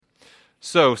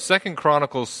So, 2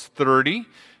 Chronicles 30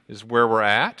 is where we're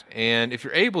at. And if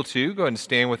you're able to, go ahead and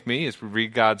stand with me as we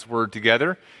read God's Word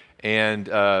together. And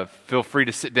feel free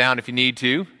to sit down if you need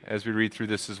to as we read through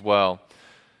this as well.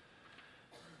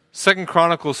 2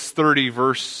 Chronicles 30,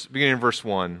 beginning in verse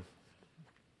 1.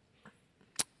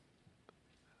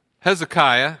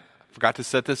 Hezekiah, I forgot to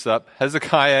set this up.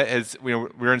 Hezekiah, we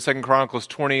were in 2 Chronicles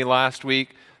 20 last week.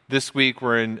 This week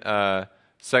we're in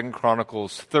 2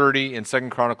 Chronicles 30 and 2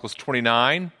 Chronicles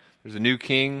 29. There's a new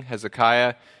king,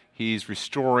 Hezekiah. He's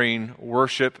restoring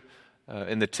worship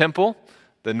in the temple.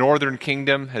 The northern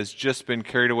kingdom has just been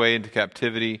carried away into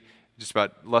captivity just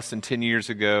about less than 10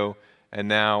 years ago. And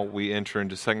now we enter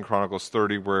into 2 Chronicles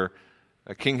 30 where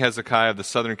King Hezekiah of the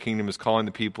southern kingdom is calling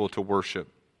the people to worship.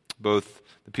 Both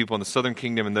the people in the southern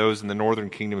kingdom and those in the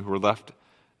northern kingdom who were left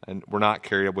and were not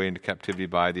carried away into captivity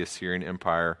by the Assyrian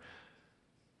Empire.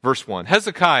 Verse 1,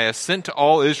 Hezekiah sent to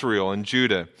all Israel and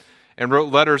Judah and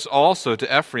wrote letters also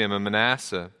to Ephraim and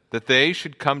Manasseh that they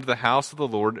should come to the house of the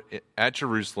Lord at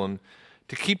Jerusalem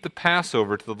to keep the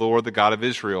Passover to the Lord, the God of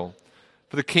Israel.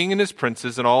 For the king and his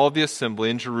princes and all of the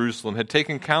assembly in Jerusalem had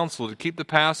taken counsel to keep the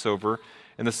Passover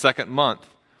in the 2nd month,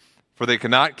 for they could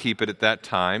not keep it at that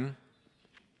time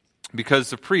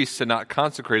because the priests had not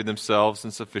consecrated themselves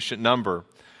in sufficient number,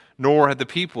 nor had the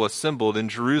people assembled in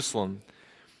Jerusalem.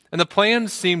 And the plan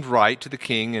seemed right to the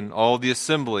king and all the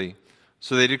assembly.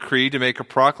 So they decreed to make a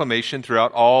proclamation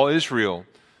throughout all Israel,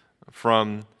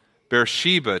 from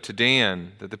Beersheba to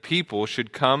Dan, that the people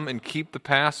should come and keep the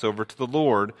Passover to the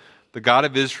Lord, the God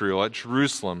of Israel, at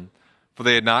Jerusalem, for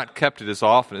they had not kept it as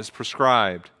often as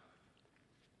prescribed.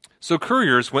 So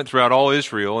couriers went throughout all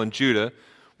Israel and Judah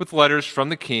with letters from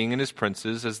the king and his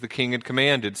princes, as the king had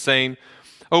commanded, saying,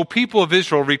 O people of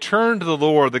Israel, return to the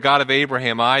Lord, the God of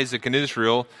Abraham, Isaac, and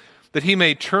Israel, that he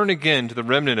may turn again to the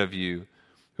remnant of you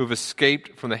who have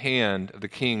escaped from the hand of the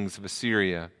kings of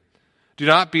Assyria. Do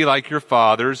not be like your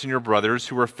fathers and your brothers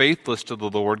who were faithless to the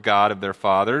Lord God of their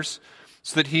fathers,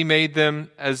 so that he made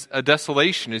them as a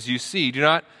desolation as you see. Do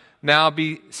not now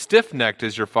be stiff-necked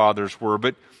as your fathers were,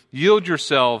 but yield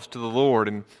yourselves to the Lord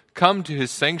and come to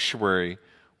his sanctuary,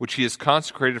 which he has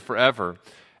consecrated forever,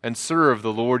 and serve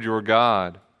the Lord your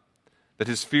God, that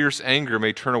his fierce anger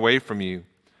may turn away from you.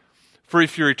 For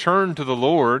if you return to the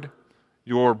Lord,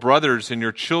 your brothers and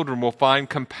your children will find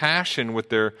compassion with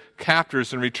their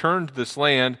captors and return to this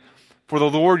land, for the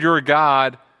Lord your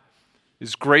God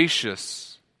is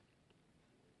gracious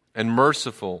and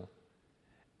merciful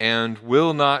and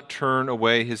will not turn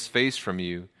away his face from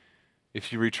you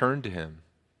if you return to him.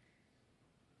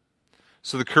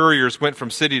 So the couriers went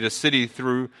from city to city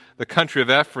through the country of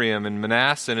Ephraim and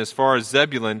Manasseh and as far as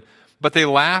Zebulun, but they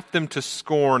laughed them to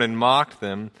scorn and mocked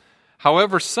them.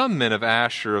 However, some men of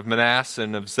Asher, of Manasseh,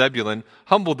 and of Zebulun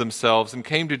humbled themselves and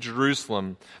came to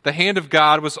Jerusalem. The hand of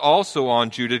God was also on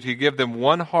Judah to give them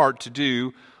one heart to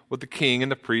do what the king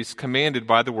and the priests commanded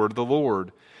by the word of the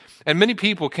Lord. And many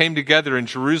people came together in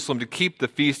Jerusalem to keep the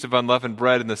Feast of Unleavened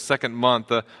Bread in the 2nd month,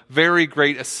 a very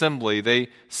great assembly. They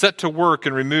set to work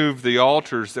and removed the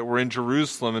altars that were in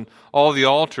Jerusalem, and all the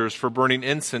altars for burning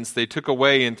incense they took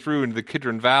away and threw into the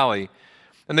Kidron Valley.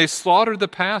 And they slaughtered the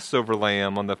Passover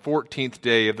lamb on the 14th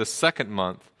day of the 2nd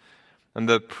month. And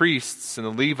the priests and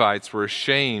the Levites were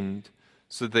ashamed,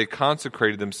 so that they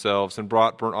consecrated themselves and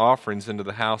brought burnt offerings into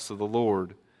the house of the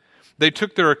Lord. They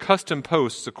took their accustomed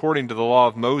posts according to the law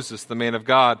of Moses, the man of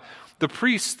God. The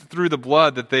priests threw the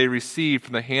blood that they received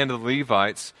from the hand of the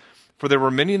Levites, for there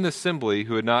were many in the assembly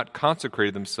who had not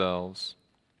consecrated themselves.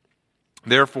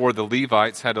 Therefore the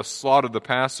Levites had to slaughter the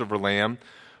Passover lamb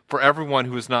for everyone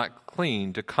who was not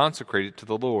clean, to consecrate it to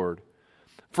the Lord.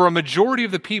 For a majority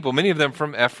of the people, many of them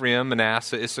from Ephraim,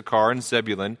 Manasseh, Issachar, and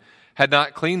Zebulun, had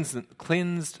not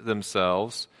cleansed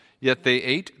themselves, yet they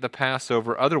ate the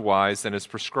Passover otherwise than is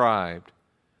prescribed.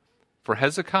 For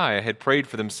Hezekiah had prayed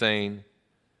for them, saying,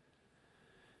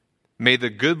 May the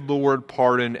good Lord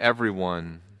pardon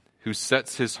everyone who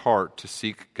sets his heart to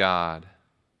seek God,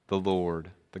 the Lord,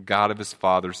 the God of his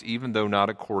fathers, even though not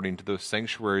according to the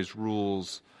sanctuary's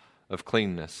rules of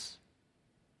cleanness.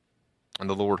 And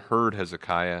the Lord heard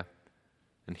Hezekiah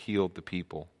and healed the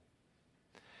people.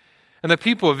 And the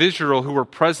people of Israel who were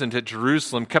present at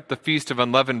Jerusalem kept the Feast of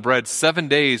Unleavened Bread 7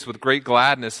 days with great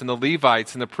gladness. And the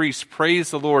Levites and the priests praised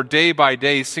the Lord day by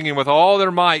day, singing with all their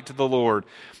might to the Lord.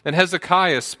 And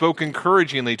Hezekiah spoke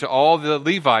encouragingly to all the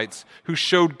Levites who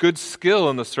showed good skill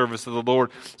in the service of the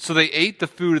Lord. So they ate the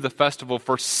food of the festival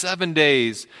for 7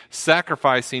 days,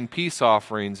 sacrificing peace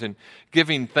offerings and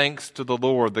giving thanks to the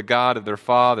Lord, the God of their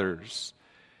fathers.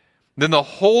 Then the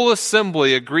whole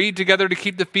assembly agreed together to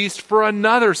keep the feast for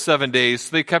another 7 days.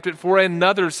 So they kept it for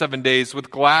another 7 days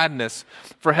with gladness.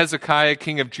 For Hezekiah,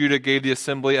 king of Judah, gave the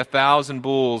assembly 1,000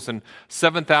 bulls and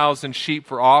 7,000 sheep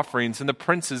for offerings. And the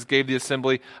princes gave the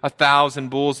assembly 1,000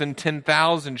 bulls and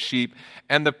 10,000 sheep.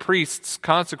 And the priests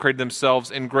consecrated themselves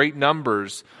in great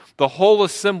numbers. The whole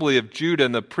assembly of Judah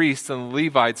and the priests and the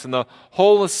Levites and the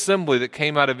whole assembly that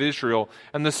came out of Israel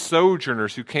and the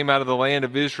sojourners who came out of the land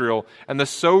of Israel and the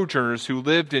sojourners who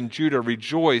lived in Judah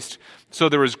rejoiced. So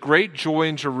there was great joy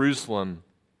in Jerusalem.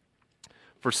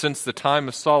 For since the time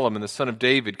of Solomon, the son of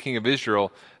David, king of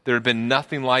Israel, there had been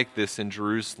nothing like this in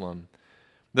Jerusalem.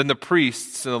 Then the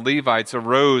priests and the Levites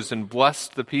arose and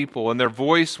blessed the people, and their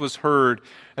voice was heard,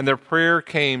 and their prayer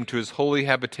came to his holy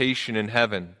habitation in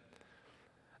heaven.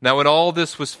 Now when all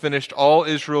this was finished, all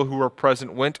Israel who were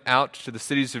present went out to the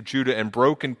cities of Judah and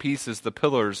broke in pieces the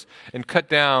pillars and cut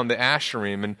down the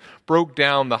Asherim and broke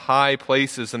down the high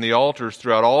places and the altars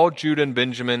throughout all Judah and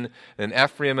Benjamin and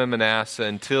Ephraim and Manasseh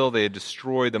until they had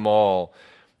destroyed them all.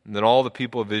 And then all the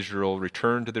people of Israel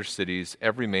returned to their cities,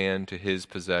 every man to his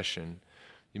possession.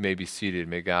 You may be seated.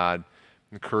 May God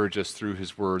encourage us through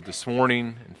his word this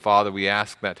morning. And Father, we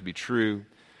ask that to be true.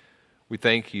 We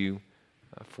thank you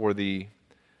for the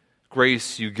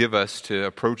grace you give us to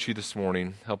approach you this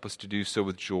morning. Help us to do so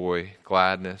with joy,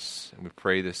 gladness, and we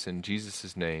pray this in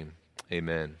Jesus' name.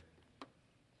 Amen.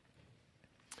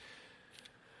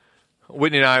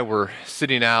 Whitney and I were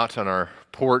sitting out on our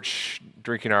porch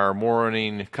drinking our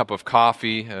morning cup of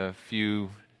coffee a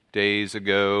few days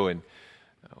ago, and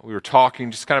we were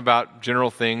talking just kind of about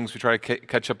general things. We try to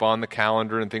catch up on the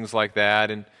calendar and things like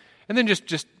that, and then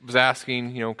just was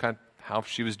asking, kind of how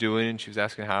she was doing, and she was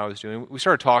asking how I was doing. We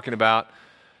started talking about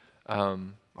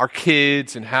our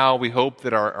kids and how we hope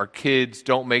that our kids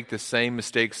don't make the same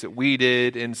mistakes that we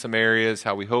did in some areas,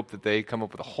 how we hope that they come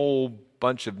up with a whole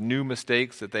bunch of new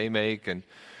mistakes that they make, and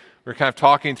we're kind of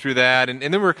talking through that, and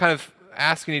then we're kind of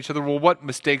asking each other, well, what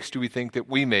mistakes do we think that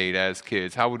we made as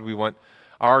kids? How would we want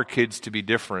our kids to be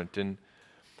different? And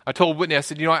I told Whitney, I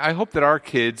said, I hope that our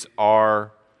kids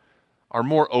are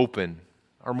more open,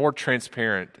 are more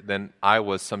transparent than I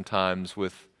was sometimes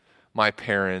with my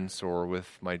parents or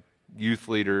with my youth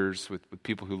leaders, with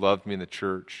people who loved me in the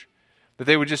church. That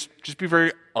they would just be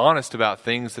very honest about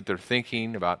things that they're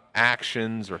thinking, about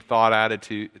actions or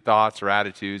thoughts or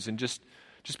attitudes, and just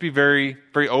be very,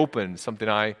 very open. Something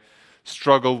I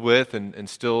struggled with and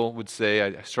still would say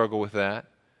I struggle with that.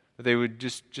 That they would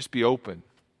just be open.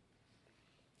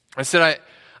 I said,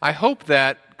 I hope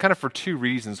that kind of for two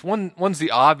reasons. One's the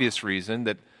obvious reason,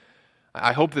 that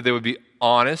I hope that they would be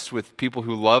honest with people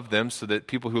who love them so that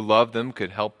people who love them could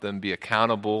help them be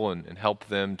accountable and help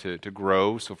them to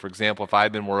grow. So, for example, if I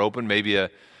had been more open, maybe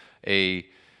a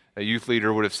youth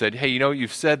leader would have said, hey,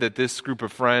 you've said that this group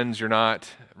of friends, you're not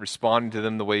responding to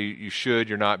them the way you should.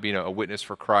 You're not being a witness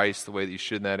for Christ the way that you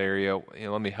should in that area.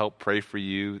 Let me help pray for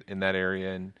you in that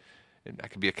area, and I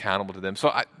can be accountable to them.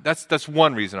 So that's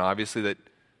one reason, obviously, that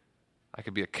I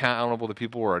could be accountable to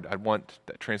people, or I'd want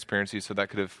that transparency, so that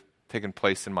could have taken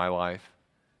place in my life.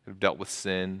 Could have dealt with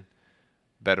sin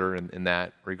better in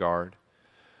that regard.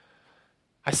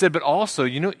 I said, but also,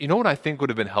 you know what I think would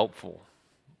have been helpful?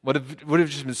 Would have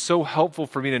just been so helpful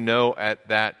for me to know at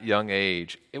that young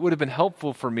age. It would have been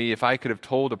helpful for me if I could have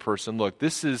told a person, look,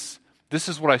 this is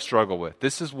what I struggle with.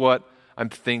 This is what I'm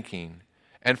thinking.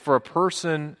 And for a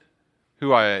person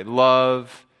who I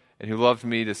love and who loved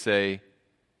me to say,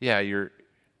 yeah, you're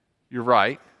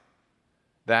right.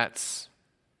 That's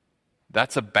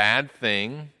a bad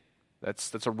thing.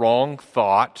 That's a wrong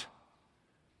thought.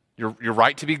 You're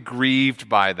right to be grieved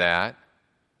by that.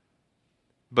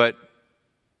 But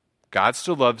God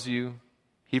still loves you.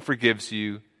 He forgives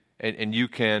you. And you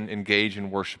can engage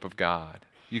in worship of God.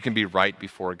 You can be right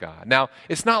before God. Now,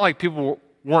 it's not like people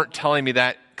weren't telling me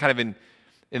that kind of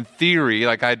in theory.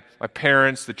 Like my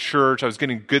parents, the church, I was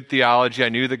getting good theology. I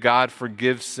knew that God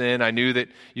forgives sin. I knew that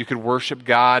you could worship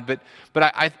God. But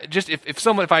I just,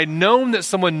 if I had known that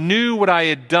someone knew what I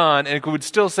had done and would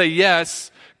still say,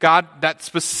 yes, God, that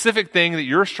specific thing that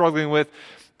you're struggling with,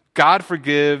 God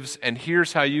forgives, and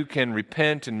here's how you can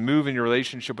repent and move in your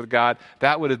relationship with God,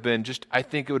 that would have been I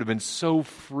think it would have been so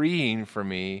freeing for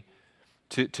me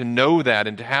to know that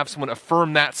and to have someone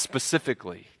affirm that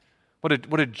specifically. What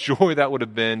a joy that would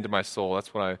have been to my soul.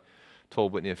 That's what I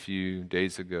told Whitney a few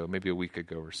days ago, maybe a week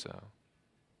ago or so.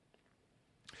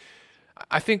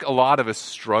 I think a lot of us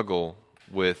struggle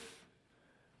with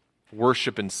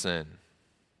worship and sin.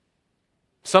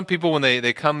 Some people, when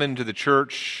they come into the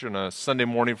church on a Sunday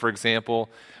morning, for example,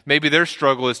 maybe their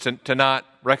struggle is to not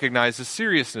recognize the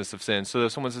seriousness of sin. So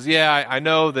if someone says, yeah, I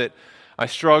know that I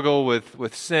struggle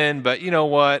with sin, but you know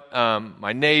what?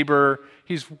 My neighbor,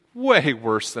 he's way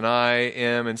worse than I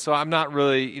am, and so I'm not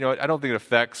really, I don't think it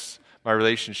affects my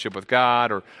relationship with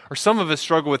God. Or some of us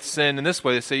struggle with sin in this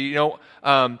way. They say,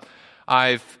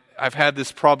 I've had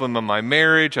this problem in my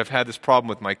marriage. I've had this problem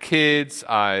with my kids.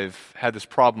 I've had this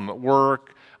problem at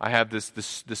work. I have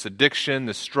this addiction,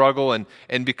 this struggle, and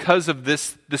because of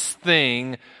this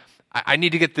thing, I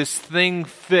need to get this thing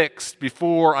fixed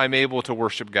before I'm able to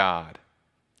worship God.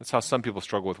 That's how some people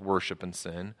struggle with worship and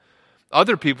sin.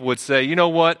 Other people would say, you know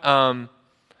what?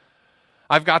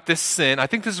 I've got this sin. I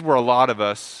think this is where a lot of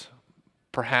us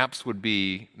perhaps would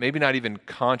be, maybe not even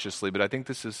consciously, but I think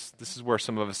this is where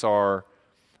some of us are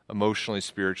emotionally,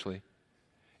 spiritually.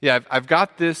 Yeah, I've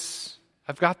got this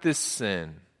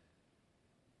sin.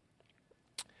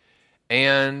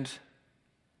 And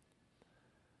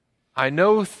I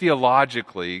know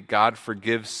theologically God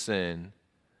forgives sin,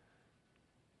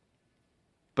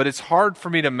 but it's hard for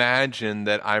me to imagine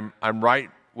that I'm right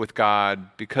with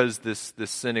God because this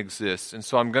sin exists. And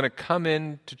so I'm going to come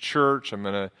into church, I'm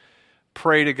going to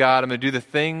pray to God, I'm going to do the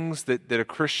things that a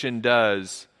Christian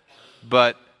does,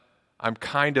 but I'm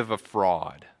kind of a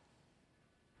fraud.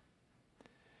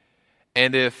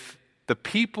 And if the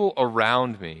people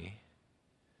around me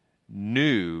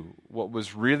knew what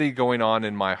was really going on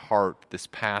in my heart this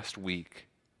past week,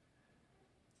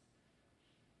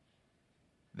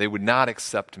 they would not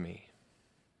accept me.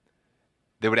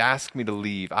 They would ask me to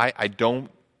leave. I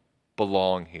don't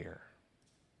belong here.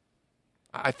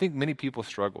 I think many people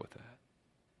struggle with that.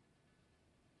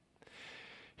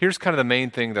 Here's kind of the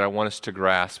main thing that I want us to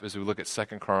grasp as we look at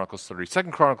 2 Chronicles 30. 2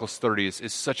 Chronicles 30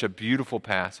 is such a beautiful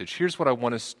passage. Here's what I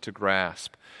want us to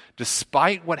grasp.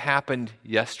 Despite what happened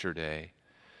yesterday,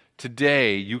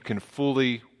 today you can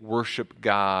fully worship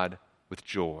God with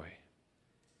joy.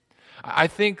 I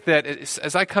think that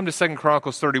as I come to 2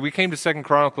 Chronicles 30, we came to 2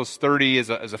 Chronicles 30 as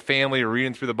a family,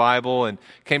 reading through the Bible, and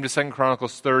came to 2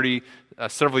 Chronicles 30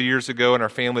 several years ago in our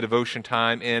family devotion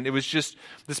time, and it was just,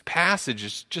 this passage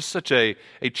is just such a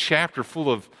chapter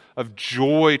full of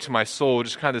joy to my soul,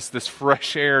 just kind of this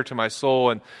fresh air to my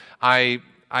soul, and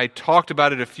I talked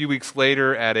about it a few weeks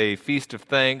later at a Feast of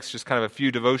Thanks, just kind of a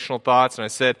few devotional thoughts, and I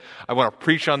said, I want to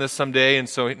preach on this someday, and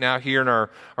so now here in our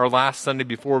last Sunday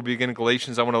before we begin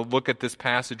Galatians, I want to look at this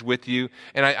passage with you,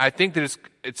 and I think that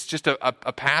it's just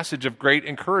a passage of great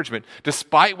encouragement.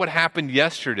 Despite what happened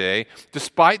yesterday,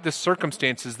 despite the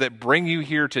circumstances that bring you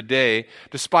here today,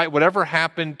 despite whatever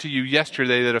happened to you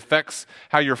yesterday that affects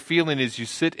how you're feeling as you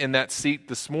sit in that seat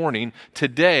this morning,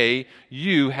 today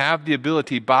you have the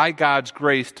ability by God's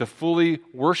grace to fully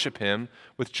worship Him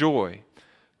with joy.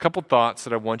 A couple thoughts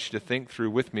that I want you to think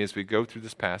through with me as we go through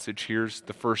this passage. Here's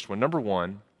the first one. Number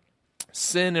one,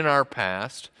 sin in our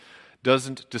past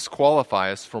doesn't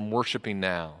disqualify us from worshiping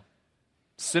now.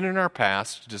 Sin in our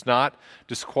past does not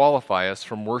disqualify us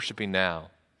from worshiping now.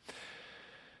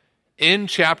 In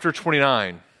chapter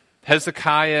 29,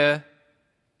 Hezekiah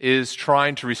is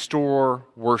trying to restore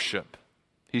worship.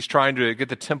 He's trying to get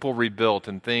the temple rebuilt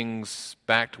and things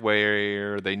back to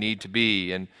where they need to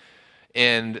be. And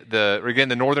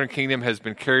the northern kingdom has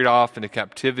been carried off into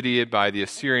captivity by the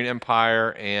Assyrian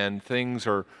Empire, and things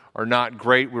are not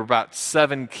great. We're about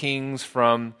 7 kings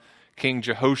from King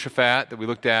Jehoshaphat that we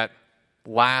looked at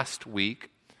last week.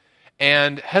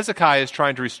 And Hezekiah is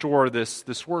trying to restore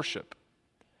this worship.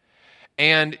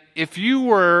 And if you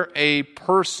were a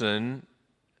person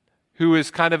who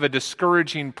is kind of a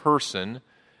discouraging person,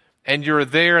 and you're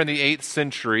there in the 8th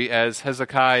century as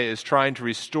Hezekiah is trying to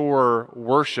restore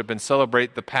worship and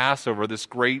celebrate the Passover, this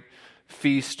great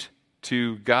feast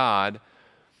to God,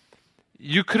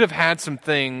 you could have had some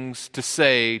things to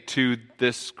say to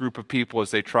this group of people as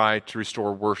they try to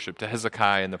restore worship, to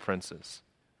Hezekiah and the princes.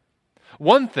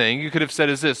 One thing you could have said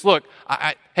is this: look,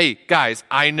 hey guys,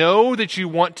 I know that you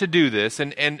want to do this,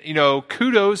 and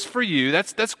kudos for you.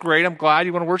 That's great. I'm glad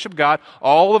you want to worship God.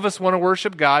 All of us want to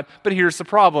worship God, but here's the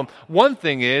problem. One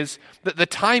thing is that the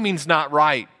timing's not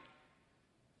right.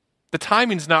 The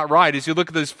timing's not right. As you look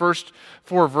at those first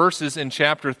 4 verses in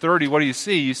chapter 30, what do you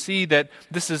see? You see that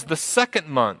this is the 2nd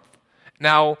month.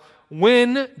 Now,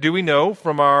 when do we know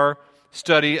from our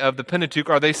study of the Pentateuch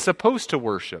are they supposed to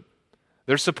worship?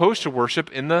 They're supposed to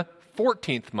worship in the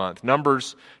 14th month,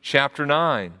 Numbers chapter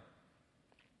 9.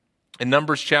 In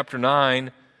Numbers chapter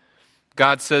 9,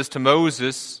 God says to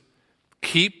Moses,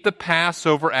 keep the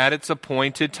Passover at its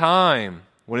appointed time.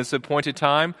 When is the appointed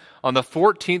time? On the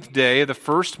 14th day of the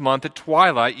first month at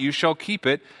twilight, you shall keep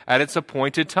it at its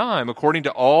appointed time. According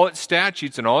to all its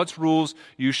statutes and all its rules,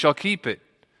 you shall keep it.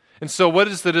 And so what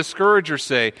does the discourager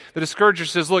say? The discourager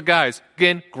says, look, guys,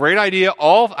 again, great idea.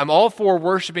 I'm all for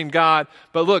worshiping God,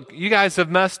 but look, you guys have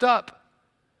messed up.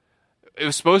 It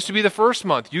was supposed to be the first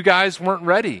month. You guys weren't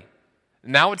ready.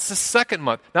 Now it's the second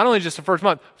month. Not only just the first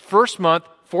month,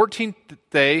 14th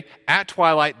day at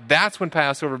twilight, that's when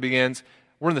Passover begins.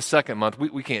 We're in the second month.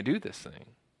 We can't do this thing.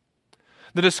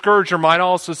 The discourager might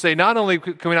also say, not only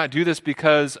can we not do this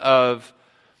because of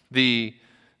the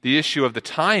issue of the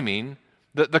timing,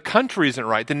 the country isn't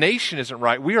right. The nation isn't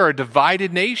right. We are a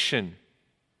divided nation.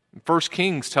 1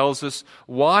 Kings tells us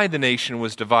why the nation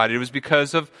was divided. It was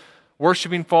because of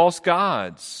worshiping false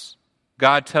gods.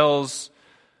 God tells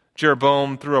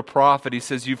Jeroboam through a prophet, he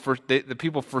says, the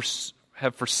people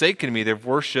have forsaken me. They've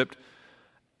worshipped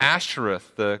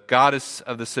Ashtoreth, the goddess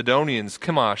of the Sidonians,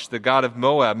 Chemosh, the god of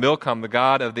Moab, Milcom, the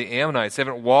god of the Ammonites. They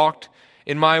haven't walked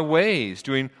in my ways,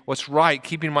 doing what's right,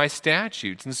 keeping my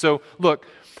statutes. And so, look,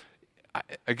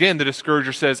 again, the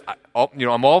discourager says,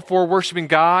 I'm all for worshiping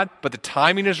God, but the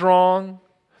timing is wrong.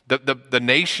 The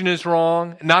nation is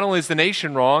wrong. Not only is the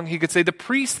nation wrong, he could say the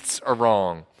priests are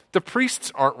wrong. The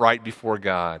priests aren't right before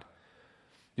God.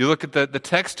 You look at the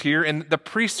text here, and the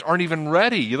priests aren't even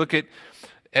ready. You look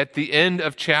at the end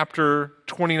of chapter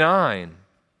 29,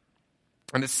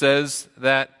 and it says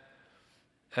that,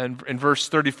 and in verse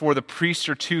 34, the priests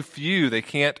are too few. They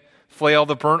can't flay all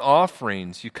the burnt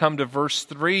offerings. You come to verse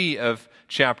 3 of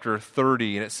chapter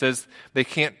 30, and it says they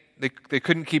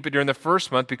couldn't keep it during the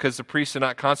first month because the priests had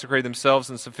not consecrated themselves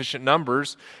in sufficient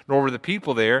numbers, nor were the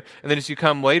people there. And then as you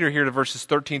come later here to verses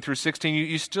 13 through 16,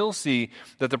 you still see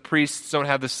that the priests don't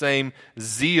have the same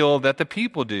zeal that the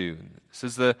people do. It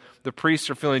says the priests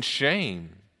are feeling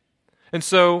shame. And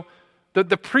so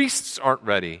the priests aren't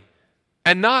ready.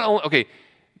 And not only,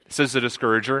 says the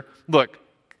discourager, look,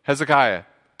 Hezekiah,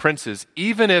 princes,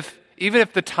 even if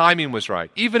the timing was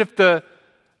right, even if the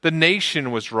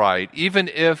nation was right, even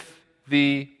if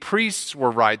the priests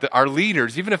were right, our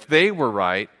leaders, even if they were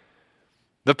right,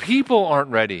 the people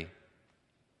aren't ready.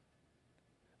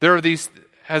 There are these,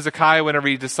 Hezekiah, whenever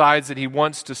he decides that he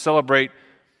wants to celebrate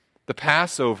the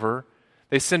Passover,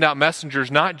 they send out messengers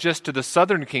not just to the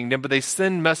southern kingdom, but they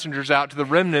send messengers out to the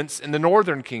remnants in the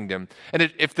northern kingdom.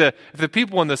 And if the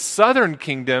people in the southern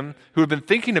kingdom who have been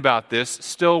thinking about this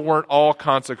still weren't all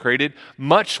consecrated,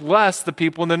 much less the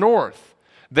people in the north.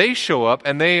 They show up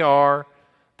and they're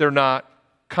not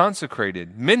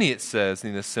consecrated. Many, it says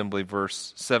in the assembly,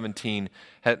 verse 17,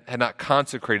 had not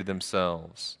consecrated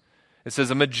themselves. It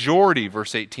says a majority,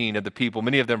 verse 18, of the people,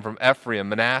 many of them from Ephraim,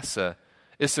 Manasseh,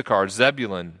 Issachar,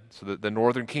 Zebulun, so the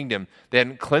northern kingdom, they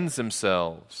hadn't cleansed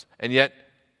themselves. And yet,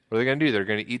 what are they going to do? They're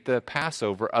going to eat the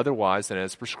Passover otherwise than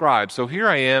as prescribed. So here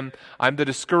I am. I'm the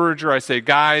discourager. I say,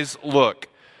 guys, look,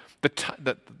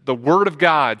 the Word of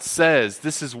God says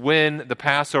this is when the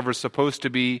Passover is supposed to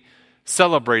be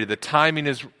celebrated. The timing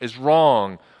is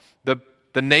wrong.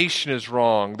 The nation is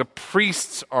wrong. The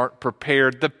priests aren't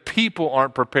prepared. The people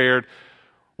aren't prepared.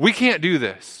 We can't do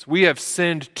this. We have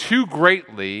sinned too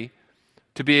greatly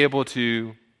to be able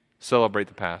to celebrate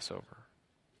the Passover.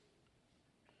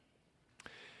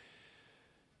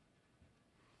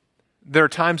 There are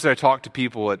times that I talk to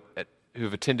people who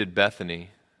have attended Bethany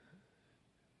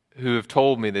who have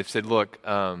told me, they've said, look,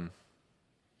 I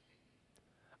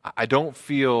don't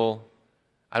feel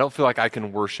like I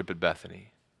can worship at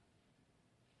Bethany.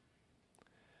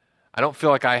 I don't feel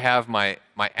like I have my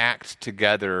act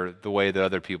together the way that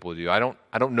other people do. I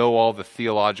don't know all the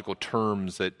theological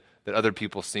terms that other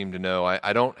people seem to know.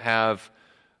 I don't have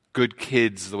good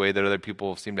kids the way that other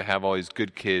people seem to have all these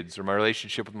good kids, or my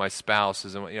relationship with my spouse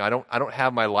is, I don't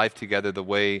have my life together the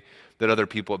way that other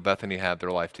people at Bethany have their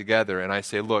life together. And I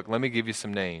say, look, let me give you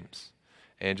some names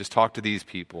and just talk to these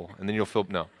people, and then you'll feel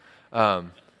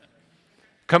come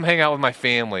hang out with my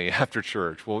family after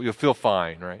church. Well, you'll feel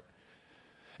fine, right?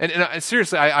 And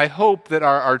seriously, I hope that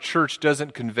our church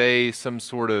doesn't convey some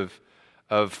sort of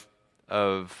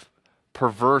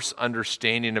perverse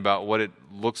understanding about what it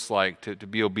looks like to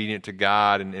be obedient to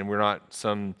God, and we're not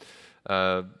some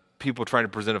people trying to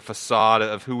present a facade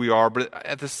of who we are. But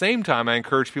at the same time, I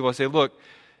encourage people, I say, look,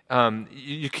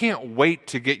 you can't wait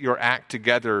to get your act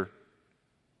together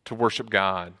to worship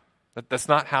God. That's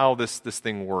not how this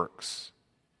thing works.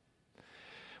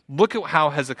 Look at how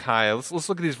Hezekiah, let's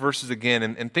look at these verses again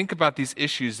and think about these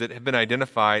issues that have been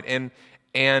identified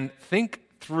and think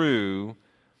through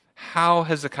how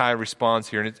Hezekiah responds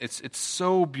here. And it's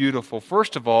so beautiful.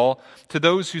 First of all, to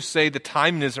those who say the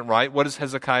timing isn't right, what does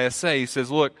Hezekiah say? He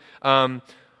says, look,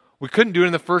 we couldn't do it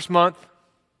in the first month,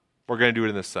 we're going to do it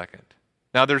in the second.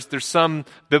 Now, there's some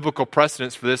biblical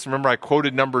precedence for this. Remember, I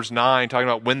quoted Numbers 9, talking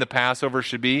about when the Passover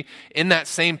should be. In that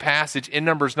same passage, in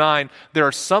Numbers 9, there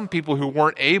are some people who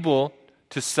weren't able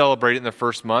to celebrate it in the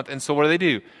first month, and so what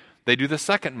do? They do the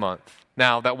second month.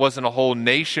 Now, that wasn't a whole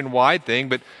nationwide thing,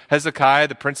 but Hezekiah,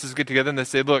 the princes get together and they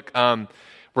say, look,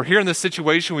 we're here in this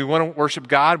situation. We want to worship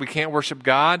God. We can't worship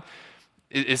God.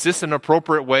 Is this an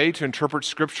appropriate way to interpret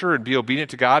Scripture and be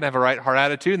obedient to God and have a right heart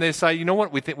attitude? And they decide, you know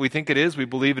what, we think it is, we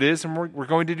believe it is, and we're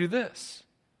going to do this.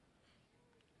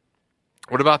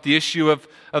 What about the issue of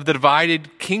the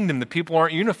divided kingdom? The people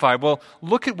aren't unified. Well,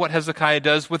 look at what Hezekiah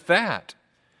does with that.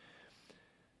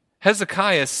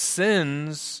 Hezekiah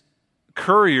sends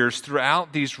couriers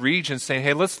throughout these regions saying,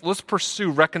 hey, let's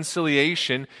pursue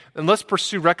reconciliation, and let's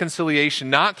pursue reconciliation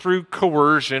not through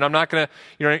coercion. I'm not going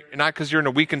to, not because you're in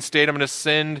a weakened state, I'm going to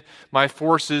send my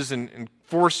forces and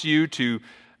force you to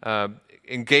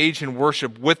engage in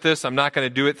worship with us. I'm not going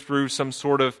to do it through some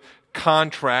sort of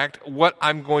contract. What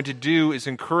I'm going to do is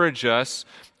encourage us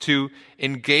to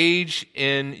engage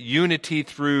in unity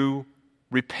through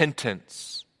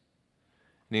repentance.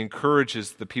 And he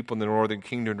encourages the people in the northern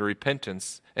kingdom to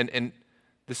repentance. And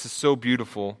this is so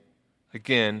beautiful.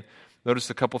 Again, notice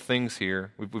a couple things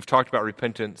here. We've talked about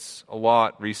repentance a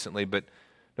lot recently, but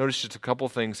notice just a couple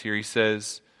things here. He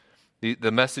says the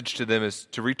message to them is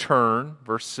to return,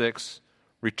 verse 6,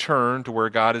 return to where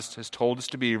God has told us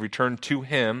to be, return to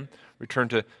Him, return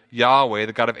to Yahweh,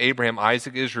 the God of Abraham,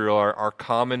 Isaac, Israel, our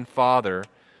common Father,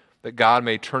 that God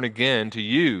may turn again to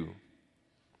you.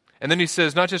 And then he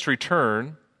says, not just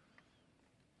return,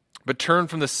 but turn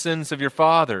from the sins of your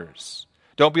fathers.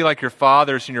 Don't be like your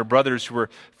fathers and your brothers who were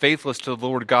faithless to the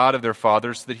Lord God of their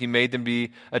fathers, so that He made them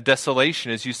be a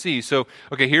desolation, as you see. So,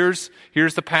 okay, here's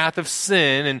the path of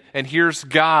sin, and here's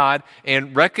God,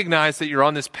 and recognize that you're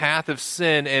on this path of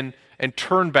sin, and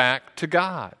turn back to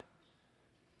God.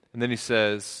 And then he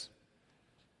says,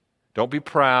 don't be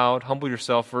proud, humble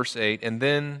yourself, verse 8. And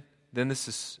then this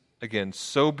is, again,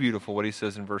 so beautiful what he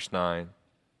says in verse 9.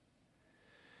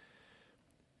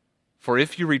 For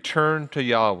if you return to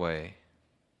Yahweh,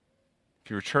 if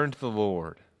you return to the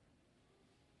Lord,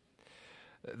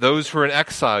 those who are in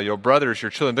exile, your brothers,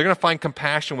 your children, they're going to find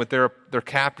compassion with their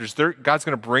captors. God's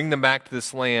going to bring them back to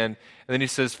this land. And then he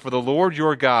says, for the Lord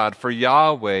your God, for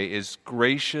Yahweh is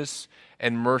gracious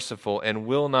and merciful and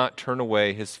will not turn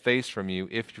away His face from you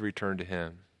if you return to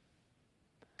Him.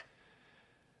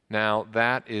 Now,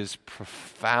 that is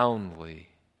profoundly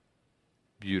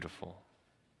beautiful.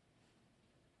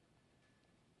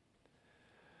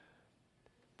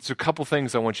 There's a couple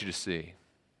things I want you to see.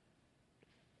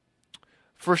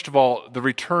 First of all, the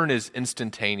return is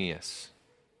instantaneous.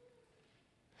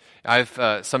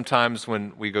 I've sometimes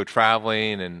when we go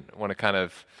traveling and want to kind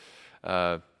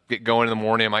of get going in the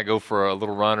morning, I might go for a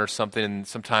little run or something, and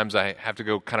sometimes I have to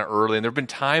go kind of early. And there have been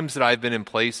times that I've been in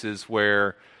places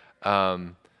where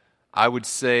I would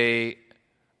say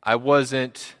I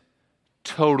wasn't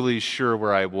totally sure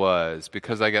where I was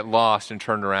because I got lost and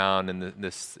turned around in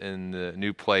the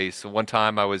new place. So one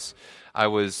time I was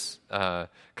kind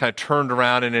of turned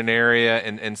around in an area,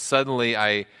 and suddenly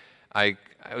it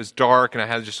was dark, and I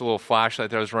had just a little flashlight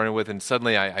that I was running with, and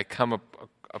suddenly I come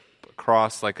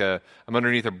across I'm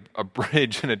underneath a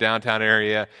bridge in a downtown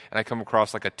area, and I come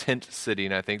across like a tent city,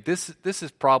 and I think this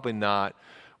is probably not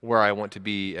where I want to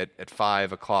be at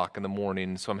 5 o'clock in the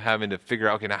morning. So I'm having to figure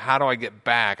out, okay, now how do I get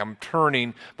back? I'm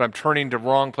turning to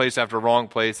wrong place after wrong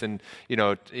place. And,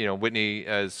 Whitney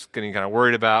is getting kind of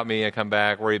worried about me. I come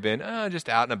back, where you been? Just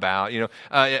out and about.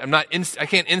 I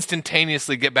can't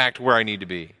instantaneously get back to where I need to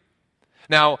be.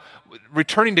 Now,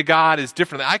 returning to God is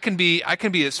different. I can be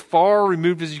as far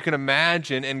removed as you can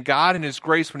imagine, and God in His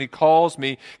grace, when He calls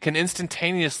me, can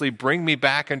instantaneously bring me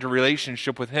back into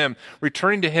relationship with Him.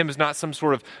 Returning to Him is not some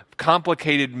sort of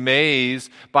complicated maze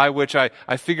by which I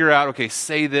figure out, okay,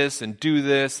 say this and do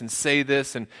this and say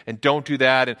this and don't do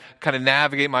that, and kind of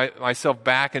navigate myself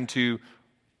back into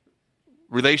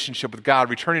relationship with God.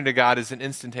 Returning to God is an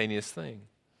instantaneous thing.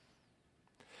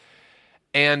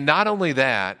 And not only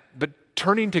that, but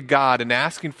turning to God and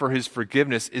asking for His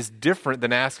forgiveness is different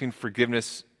than asking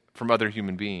forgiveness from other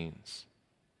human beings.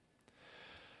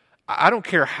 I don't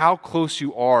care how close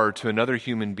you are to another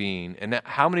human being and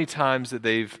how many times that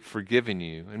they've forgiven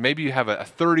you. And maybe you have a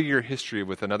 30-year history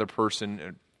with another person,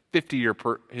 a 50-year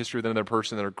history with another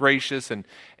person that are gracious,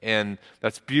 and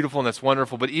that's beautiful and that's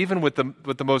wonderful. But even with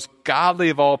the most godly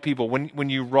of all people, when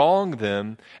you wrong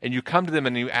them and you come to them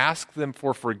and you ask them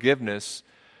for forgiveness,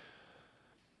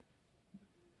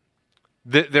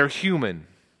 they're human.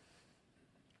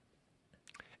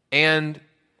 And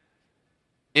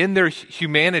in their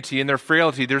humanity, in their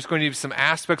frailty, there's going to be some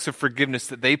aspects of forgiveness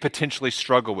that they potentially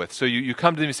struggle with. So you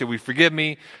come to them and say, "Will you forgive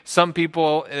me?" Some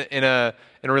people in a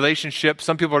relationship,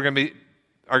 some people are going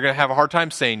to have a hard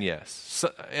time saying yes.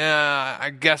 So, yeah, I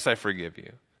guess I forgive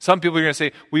you. Some people are going to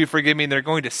say, "Will you forgive me?" And they're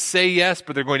going to say yes,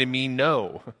 but they're going to mean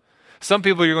no. Some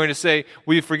people you're going to say,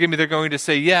 "Will you forgive me?" They're going to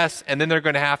say yes, and then they're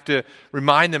going to have to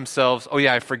remind themselves, "Oh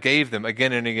yeah, I forgave them,"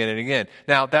 again and again and again.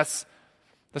 Now, that's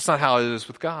not how it is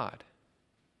with God.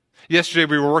 Yesterday,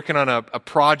 we were working on a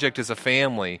project as a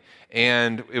family,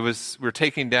 and we were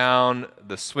taking down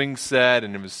the swing set,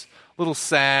 and it was a little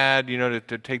sad,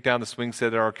 to take down the swing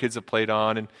set that our kids have played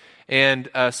on. And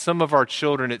some of our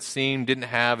children, it seemed, didn't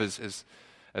have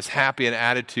as happy an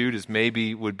attitude as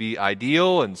maybe would be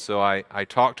ideal. And so I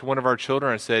talked to one of our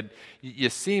children. I said, "You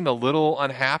seem a little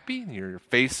unhappy. Your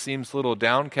face seems a little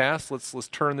downcast. Let's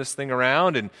turn this thing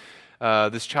around." And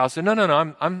this child said, "No,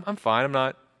 I'm fine. I'm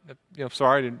not.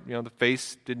 Sorry. The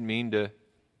face didn't mean to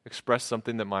express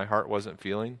something that my heart wasn't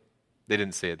feeling." They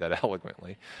didn't say it that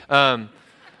eloquently. And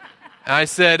I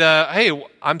said, "Hey,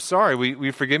 I'm sorry. Will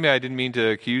you forgive me? I didn't mean to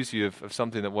accuse you of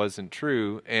something that wasn't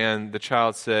true." And the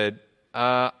child said,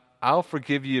 "I'll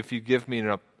forgive you if you give me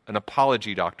an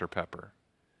apology, Dr. Pepper."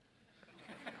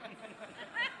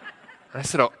 And I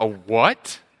said, "A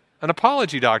what? An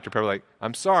apology, Dr. Pepper?" Like,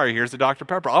 "I'm sorry, here's the Dr.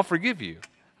 Pepper. I'll forgive you."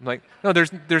 I'm like, "No,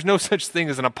 there's no such thing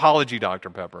as an apology,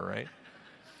 Dr. Pepper, right?"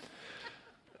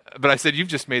 But I said, "You've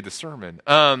just made the sermon."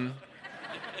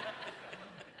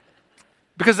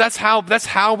 Because that's how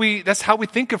we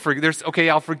think of forgiveness. Okay,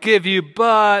 I'll forgive you,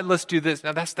 but let's do this.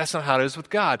 Now that's not how it is with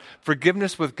God.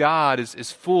 Forgiveness with God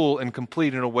is full and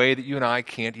complete in a way that you and I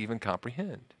can't even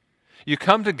comprehend. You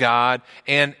come to God,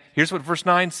 and here's what verse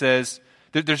 9 says.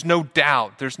 There's no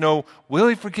doubt. There's no, will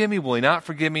he forgive me? Will he not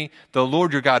forgive me? The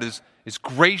Lord your God is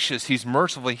gracious. He's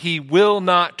merciful. He will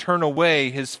not turn away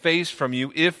his face from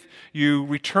you if you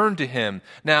return to him.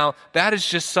 Now, that is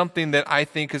just something that I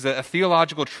think is a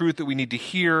theological truth that we need to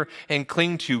hear and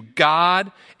cling to.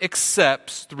 God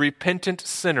accepts the repentant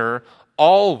sinner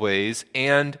always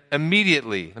and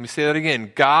immediately. Let me say that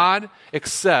again. God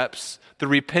accepts the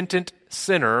repentant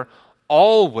sinner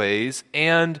always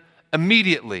and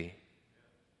immediately.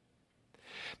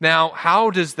 Now, how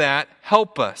does that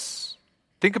help us?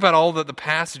 Think about all the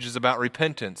passages about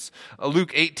repentance.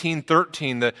 Luke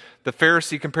 18:13, the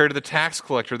Pharisee compared to the tax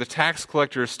collector. The tax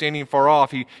collector is standing far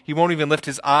off. He won't even lift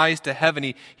his eyes to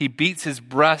heaven. He beats his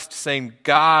breast saying,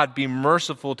 "God, be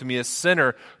merciful to me, a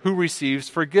sinner." Who receives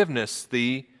forgiveness?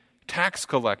 The tax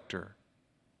collector.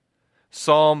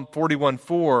 Psalm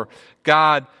 41:4,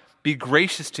 "God, be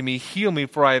gracious to me, heal me,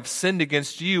 for I have sinned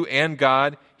against you," and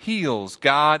God heals.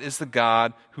 God is the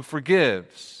God who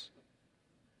forgives.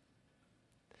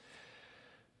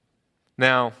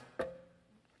 Now,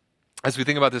 as we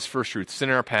think about this first truth, sin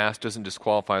in our past doesn't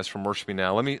disqualify us from worshiping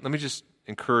now. Let me just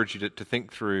encourage you to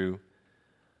think through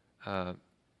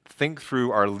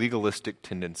our legalistic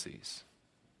tendencies,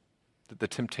 the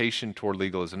temptation toward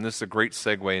legalism. This is a great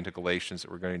segue into Galatians that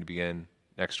we're going to begin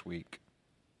next week.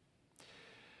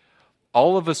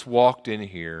 All of us walked in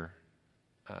here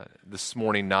this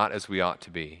morning not as we ought to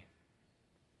be.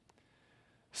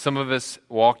 Some of us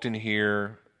walked in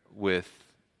here with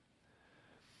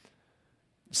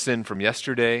sin from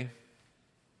yesterday.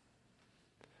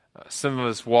 Some of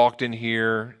us walked in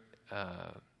here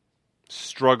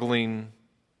struggling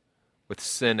with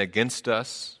sin against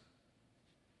us.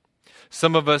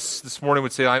 Some of us this morning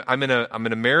would say, I'm in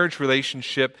a marriage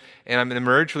relationship, and I'm in a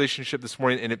marriage relationship this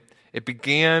morning, and it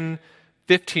began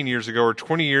 15 years ago or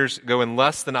 20 years ago in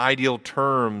less than ideal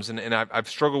terms, and I've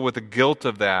struggled with the guilt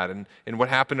of that and what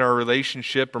happened to our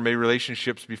relationship or maybe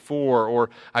relationships before, or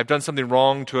I've done something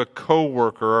wrong to a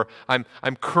coworker, or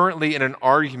I'm currently in an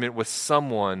argument with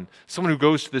someone who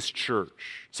goes to this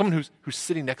church, someone who's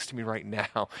sitting next to me right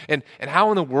now, and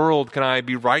how in the world can I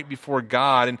be right before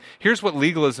God? And here's what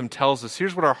legalism tells us.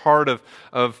 Here's what our heart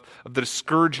of the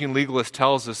discouraging legalist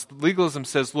tells us. Legalism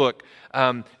says, look,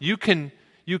 you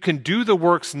can do the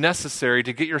works necessary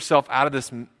to get yourself out of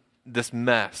this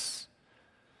mess.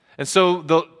 And so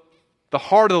the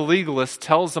heart of the legalist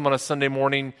tells them on a Sunday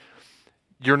morning,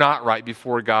 you're not right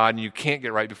before God, and you can't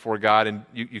get right before God, and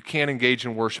you can't engage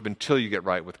in worship until you get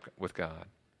right with God.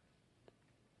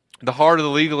 The heart of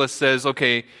the legalist says,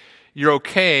 okay, you're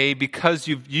okay because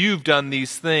you've done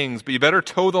these things, but you better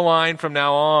toe the line from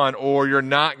now on, or you're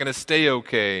not going to stay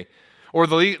okay. Or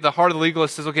the heart of the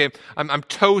legalist says, okay, I'm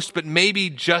toast, but maybe,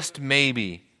 just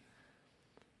maybe.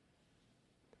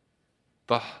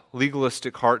 The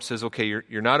legalistic heart says, okay,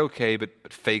 you're not okay,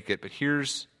 but fake it. But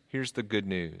here's the good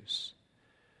news.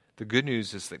 The good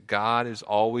news is that God is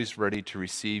always ready to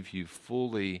receive you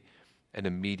fully and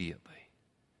immediately.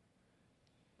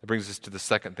 That brings us to the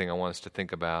second thing I want us to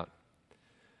think about.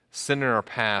 Sin in our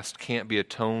past can't be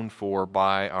atoned for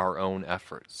by our own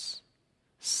efforts.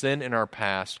 Sin in our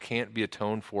past can't be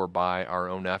atoned for by our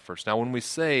own efforts. Now, when we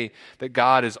say that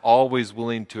God is always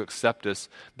willing to accept us,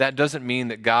 that doesn't mean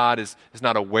that God is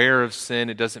not aware of sin.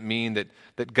 It doesn't mean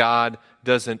that God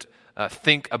doesn't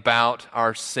think about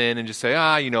our sin and just say,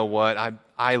 you know what,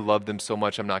 I love them so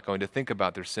much I'm not going to think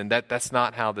about their sin. That's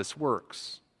not how this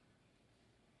works.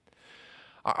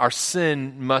 Our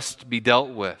sin must be dealt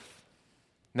with.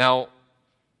 Now,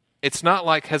 it's not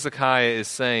like Hezekiah is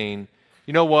saying,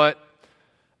 you know what,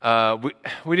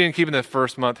 we didn't keep in the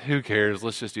first month, who cares,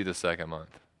 let's just do the second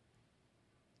month.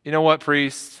 You know what,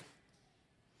 priest,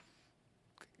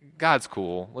 God's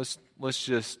cool, let's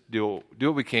just do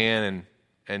what we can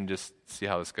and just see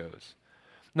how this goes.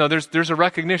 No, there's a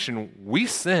recognition, we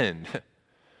sinned.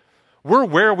 We're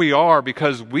where we are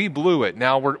because we blew it.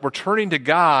 Now we're turning to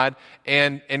God,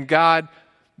 and God,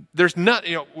 there's not,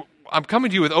 I'm coming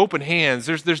to you with open hands.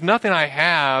 There's nothing I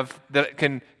have that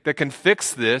can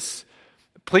fix this.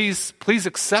 Please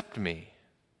accept me.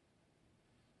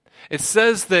 It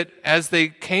says that as they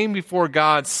came before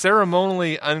God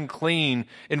ceremonially unclean,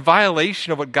 in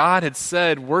violation of what God had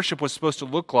said worship was supposed to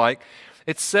look like,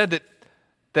 it said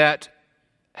that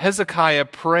Hezekiah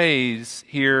prays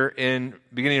here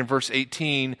beginning in verse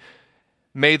 18,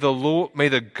 may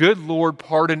the good Lord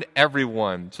pardon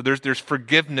everyone. So there's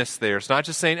forgiveness there. It's not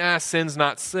just saying, sin's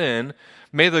not sin.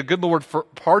 May the good Lord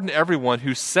pardon everyone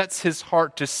who sets his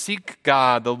heart to seek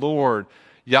God, the Lord,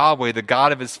 Yahweh, the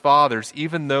God of his fathers,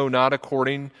 even though not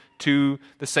according to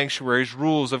the sanctuary's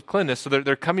rules of cleanness. So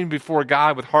they're coming before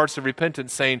God with hearts of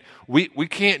repentance, saying, we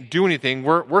can't do anything.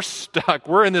 We're stuck.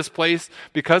 We're in this place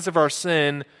because of our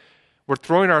sin. We're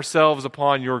throwing ourselves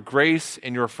upon your grace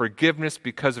and your forgiveness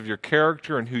because of your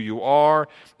character and who you are.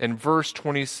 And verse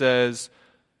 20 says,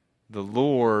 the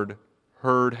Lord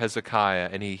heard Hezekiah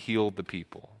and he healed the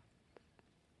people.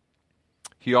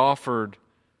 He offered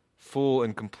full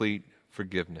and complete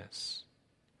forgiveness.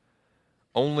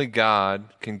 Only God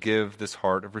can give this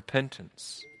heart of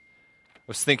repentance. I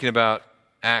was thinking about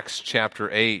Acts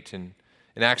chapter 8, and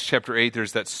in Acts chapter 8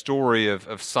 there's that story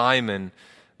of Simon.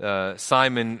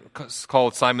 Simon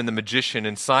called Simon the magician,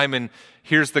 and Simon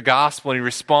hears the gospel and he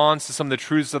responds to some of the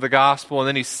truths of the gospel, and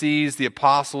then he sees the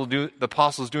apostles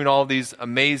doing all these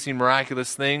amazing,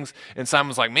 miraculous things, and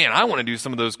Simon's like, man, I want to do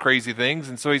some of those crazy things.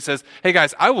 And so he says, hey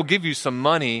guys, I will give you some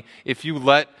money if you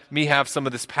let me have some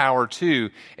of this power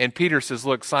too. And Peter says,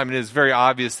 look, Simon, it is very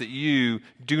obvious that you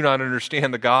do not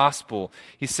understand the gospel.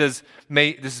 He says,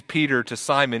 this is Peter to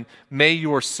Simon, may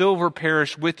your silver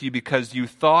perish with you because you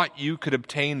thought you could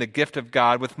obtain the gift of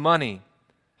God with money.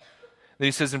 Then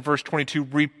he says in verse 22,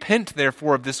 repent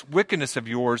therefore of this wickedness of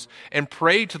yours and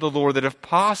pray to the Lord that if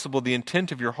possible the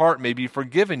intent of your heart may be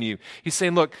forgiven you. He's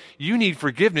saying, look, you need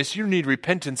forgiveness, you need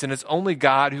repentance, and it's only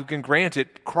God who can grant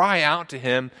it. Cry out to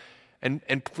him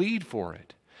and plead for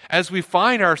it. As we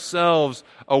find ourselves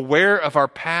aware of our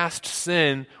past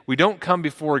sin, we don't come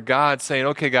before God saying,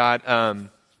 okay, God,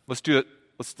 let's do it.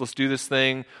 Let's do this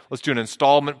thing. Let's do an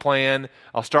installment plan.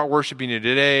 I'll start worshiping you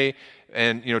today.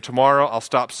 And tomorrow I'll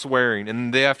stop swearing,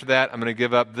 and the day after that I'm going to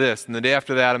give up this, and the day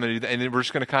after that I'm going to do that, and then we're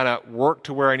just going to kind of work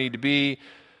to where I need to be.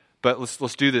 But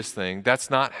let's do this thing. That's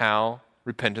not how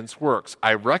repentance works.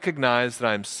 I recognize that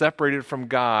I'm separated from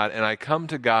God, and I come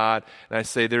to God and I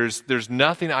say, "There's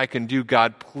nothing I can do.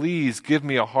 God, please give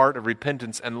me a heart of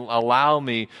repentance and allow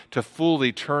me to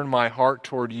fully turn my heart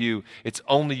toward you. It's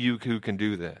only you who can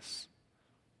do this."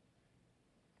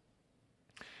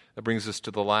 That brings us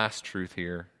to the last truth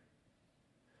here.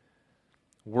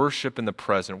 Worship in the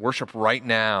present. Worship right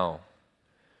now.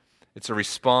 It's a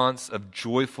response of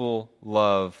joyful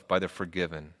love by the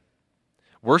forgiven.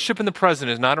 Worship in the present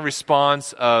is not a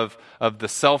response of the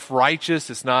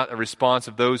self-righteous. It's not a response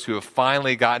of those who have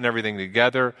finally gotten everything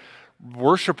together.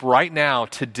 Worship right now,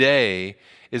 today,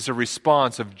 is a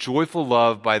response of joyful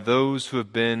love by those who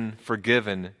have been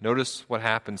forgiven. Notice what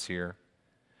happens here.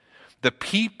 The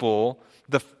people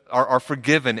are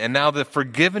forgiven, and now the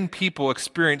forgiven people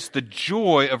experience the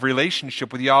joy of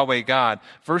relationship with Yahweh God.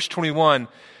 Verse 21,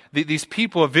 these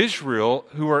people of Israel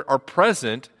who are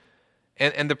present,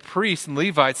 and the priests and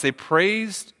Levites, they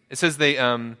praised, it says they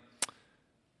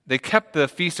kept the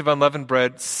Feast of Unleavened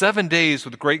Bread 7 days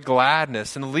with great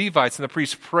gladness, and the Levites and the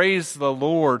priests praised the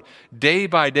Lord day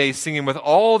by day, singing with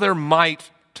all their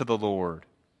might to the Lord.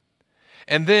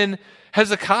 And then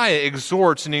Hezekiah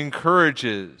exhorts and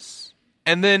encourages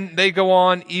And then they go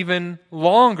on even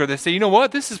longer. They say, you know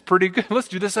what, this is pretty good. Let's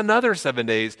do this another 7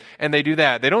 days. And they do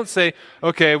that. They don't say,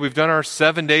 okay, we've done our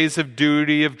 7 days of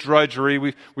duty, of drudgery.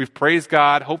 We've praised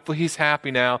God. Hopefully he's happy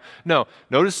now. No,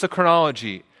 notice the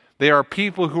chronology. They are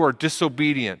people who are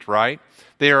disobedient, right?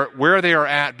 They are where they are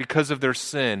at because of their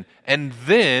sin. And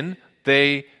then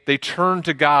they turn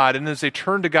to God. And as they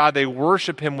turn to God, they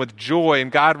worship him with joy.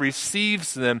 And God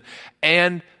receives them.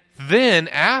 And then,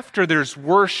 after there's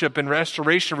worship and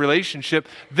restoration of relationship,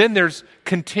 then there's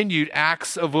continued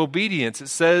acts of obedience. It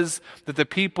says that the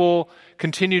people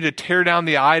continue to tear down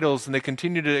the idols and they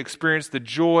continue to experience the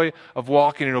joy of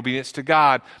walking in obedience to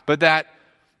God. But that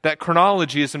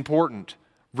chronology is important.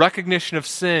 Recognition of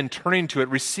sin, turning to it,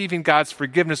 receiving God's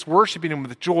forgiveness, worshiping him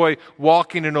with joy,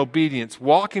 walking in obedience.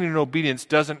 Walking in obedience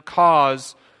doesn't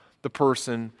cause the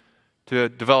person to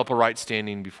develop a right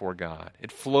standing before God.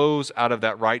 It flows out of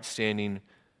that right standing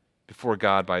before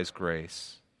God by his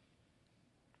grace.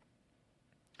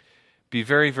 Be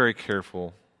very, very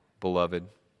careful, beloved.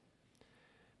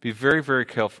 Be very, very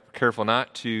careful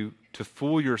not to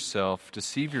fool yourself,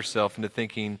 deceive yourself into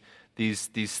thinking these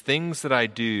things that I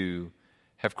do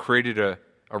have created a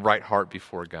right heart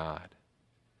before God.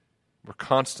 We're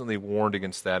constantly warned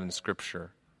against that in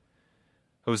Scripture.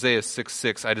 Hosea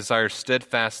 6:6, I desire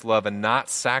steadfast love and not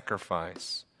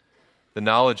sacrifice, the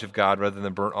knowledge of God rather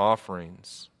than burnt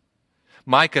offerings.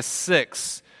 Micah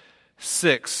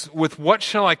 6:6, with what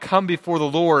shall I come before the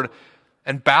Lord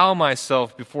and bow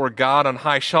myself before God on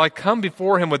high? Shall I come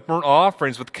before him with burnt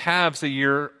offerings, with calves a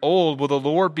year old? Will the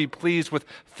Lord be pleased with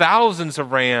thousands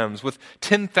of rams, with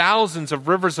 10,000s of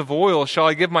rivers of oil? Shall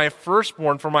I give my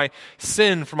firstborn for my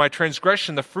sin, for my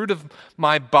transgression, the fruit of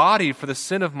my body for the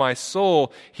sin of my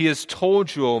soul? He has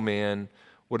told you, O man,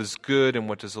 what is good and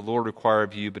what does the Lord require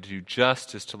of you, but to do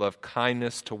justice, to love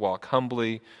kindness, to walk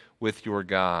humbly with your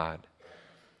God.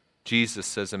 Jesus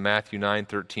says in Matthew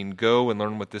 9:13, go and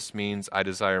learn what this means. I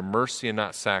desire mercy and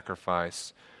not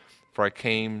sacrifice, for I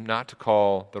came not to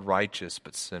call the righteous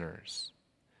but sinners.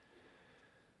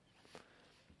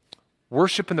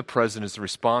 Worship in the present is the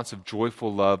response of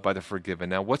joyful love by the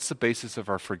forgiven. Now, what's the basis of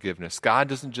our forgiveness? God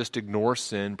doesn't just ignore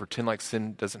sin, pretend like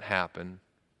sin doesn't happen.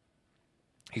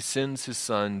 He sends his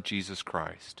Son, Jesus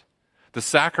Christ. The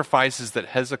sacrifices that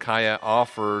Hezekiah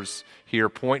offers here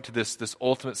point to this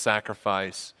ultimate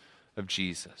sacrifice of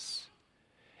Jesus.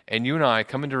 And you and I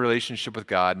come into relationship with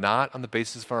God not on the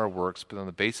basis of our works, but on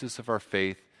the basis of our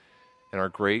faith in our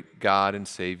great God and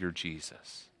Savior,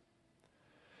 Jesus.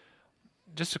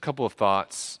 Just a couple of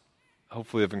thoughts,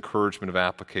 hopefully of encouragement, of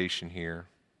application here.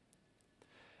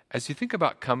 As you think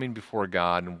about coming before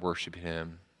God and worshiping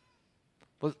him,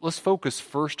 let's focus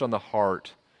first on the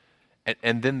heart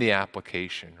and then the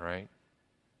application, right?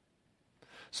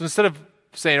 So instead of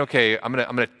saying, okay, I'm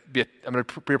gonna be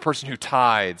a person who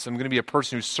tithes. I'm gonna be a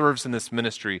person who serves in this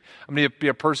ministry. I'm gonna be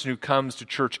a person who comes to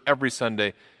church every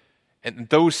Sunday. And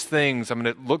those things I'm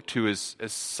gonna look to as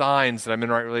signs that I'm in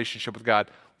the right relationship with God.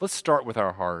 Let's start with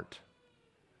our heart.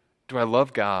 Do I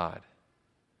love God?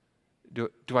 Do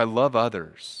I love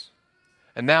others?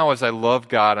 And now as I love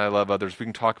God and I love others, we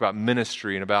can talk about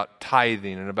ministry and about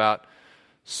tithing and about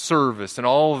service and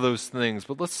all of those things.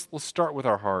 But let's start with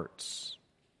our hearts.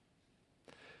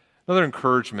 Another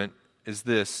encouragement is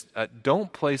this.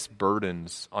 Don't place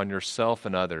burdens on yourself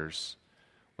and others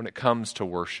when it comes to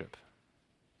worship.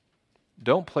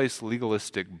 Don't place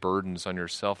legalistic burdens on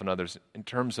yourself and others in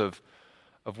terms of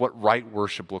what right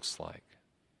worship looks like.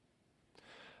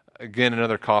 Again,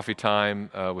 another coffee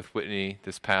time with Whitney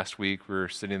this past week. We were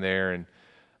sitting there and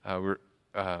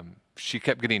she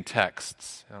kept getting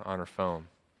texts on her phone.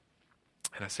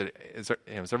 And I said,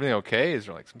 is everything okay? Is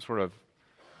there like some sort of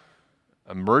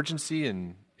emergency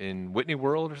in Whitney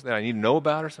world or something I need to know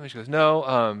about or something? She goes,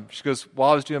 no. She goes,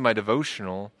 while I was doing my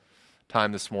devotional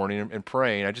time this morning and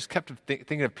praying, I just kept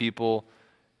thinking of people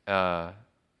that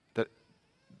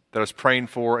I was praying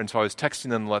for, and so I was texting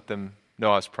them to let them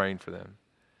know I was praying for them.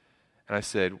 And I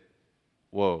said,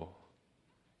 whoa,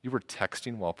 you were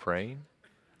texting while praying?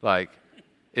 Like,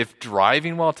 if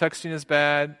driving while texting is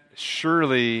bad,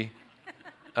 surely,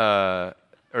 or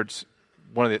it's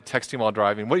one of the texting while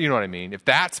driving, you know what I mean? If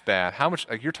that's bad, how much,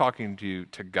 like, you're talking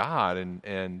to God,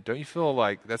 and don't you feel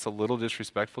like that's a little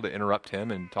disrespectful to interrupt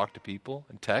him and talk to people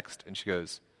and text? And she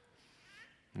goes,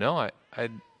 no,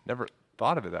 I'd never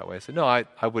thought of it that way. I said, no,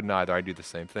 I wouldn't either. I do the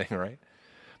same thing, right?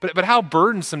 But how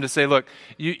burdensome to say, look,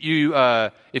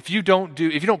 if you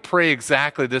don't pray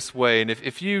exactly this way, and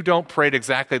if you don't pray at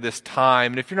exactly this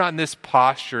time, and if you're not in this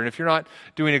posture, and if you're not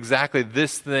doing exactly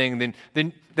this thing,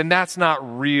 then then that's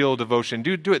not real devotion.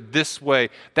 Do it this way.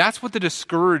 That's what the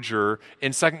discourager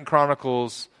in 2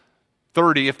 Chronicles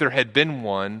 30, if there had been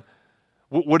one,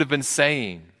 would have been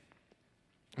saying.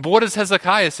 But what does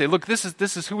Hezekiah say? Look, this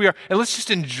is who we are. And let's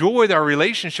just enjoy our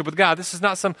relationship with God. This is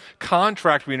not some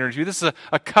contract we enter into. This is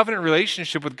a covenant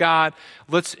relationship with God.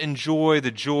 Let's enjoy the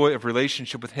joy of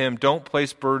relationship with Him. Don't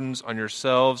place burdens on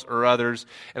yourselves or others.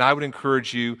 And I would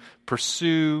encourage you,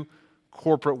 pursue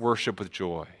corporate worship with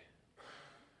joy.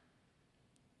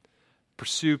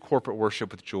 Pursue corporate worship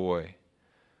with joy.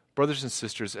 Brothers and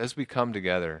sisters, as we come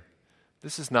together,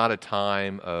 this is not a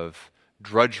time of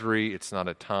drudgery. It's not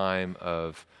a time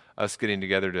of us getting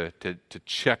together to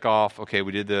check off, okay,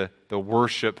 we did the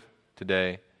worship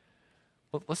today.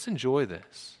 Let's enjoy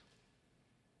this.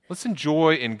 Let's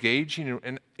enjoy engaging.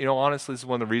 And honestly, this is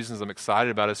one of the reasons I'm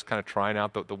excited about us kind of trying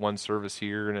out the one service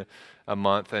here in a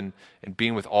month and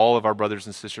being with all of our brothers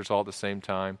and sisters all at the same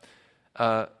time.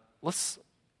 Let's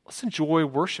enjoy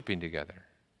worshiping together.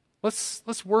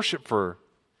 Let's worship for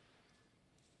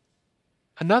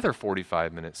another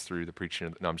 45 minutes through the preaching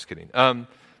of no, I'm just kidding.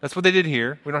 That's what they did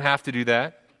here. We don't have to do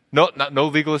that. No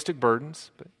legalistic burdens,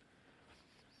 but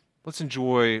let's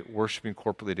enjoy worshiping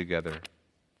corporately together.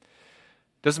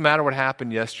 Doesn't matter what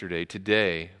happened yesterday.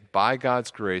 Today, by God's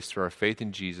grace, through our faith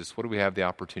in Jesus, what do we have the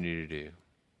opportunity to do?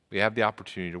 We have the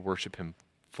opportunity to worship Him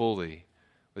fully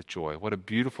with joy. What a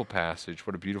beautiful passage.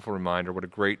 What a beautiful reminder. What a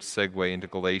great segue into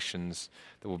Galatians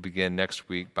that will begin next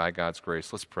week by God's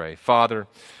grace. Let's pray. Father,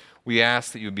 we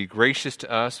ask that you would be gracious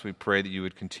to us. We pray that you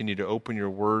would continue to open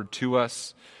your word to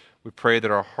us. We pray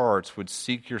that our hearts would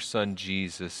seek your Son,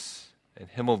 Jesus, and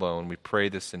Him alone. We pray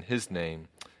this in His name.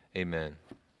 Amen.